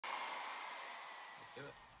Do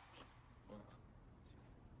it.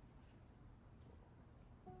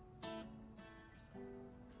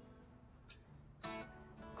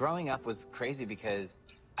 Growing up was crazy because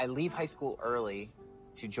I leave high school early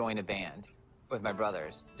to join a band with my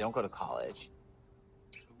brothers. Don't go to college.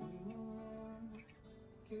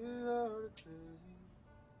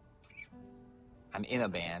 I'm in a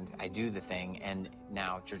band, I do the thing, and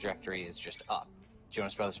now trajectory is just up.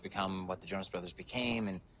 Jonas Brothers become what the Jonas Brothers became,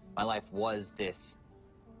 and my life was this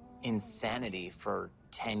insanity for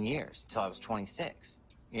 10 years, till I was 26.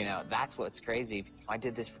 You know, that's what's crazy. I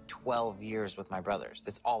did this for 12 years with my brothers.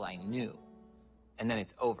 That's all I knew. And then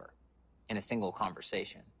it's over in a single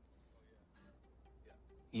conversation.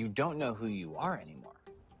 You don't know who you are anymore.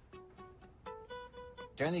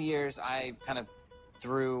 During the years, I kind of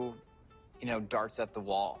threw, darts at the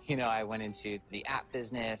wall. I went into the app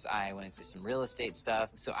business, I went into some real estate stuff.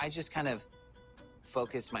 So I just kind of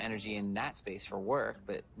focused my energy in that space for work,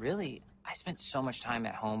 but really, I spent so much time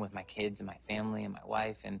at home with my kids and my family and my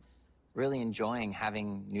wife, and really enjoying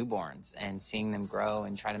having newborns and seeing them grow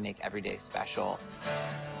and try to make every day special.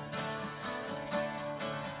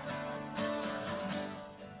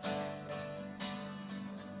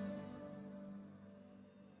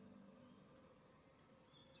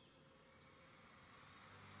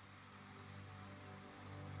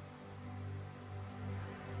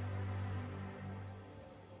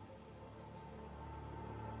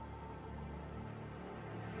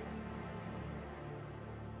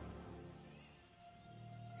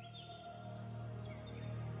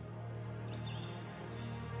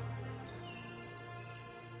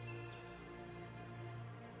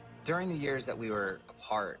 During the years that we were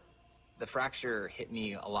apart, the fracture hit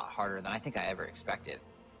me a lot harder than I think I ever expected.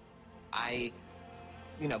 I,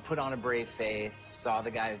 put on a brave face, saw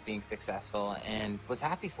the guys being successful, and was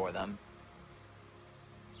happy for them.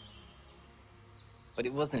 But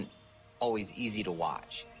it wasn't always easy to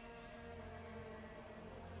watch.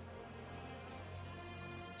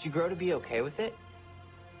 You grow to be okay with it,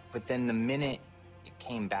 but then the minute it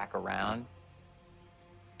came back around,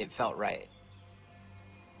 it felt right.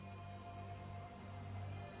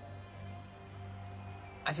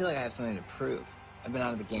 I feel like I have something to prove. I've been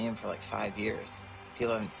out of the game for like 5 years.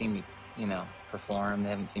 People haven't seen me, perform. They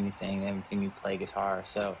haven't seen me sing. They haven't seen me play guitar.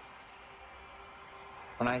 So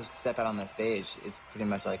when I step out on the stage, it's pretty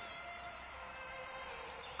much like,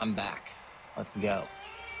 I'm back. Let's go.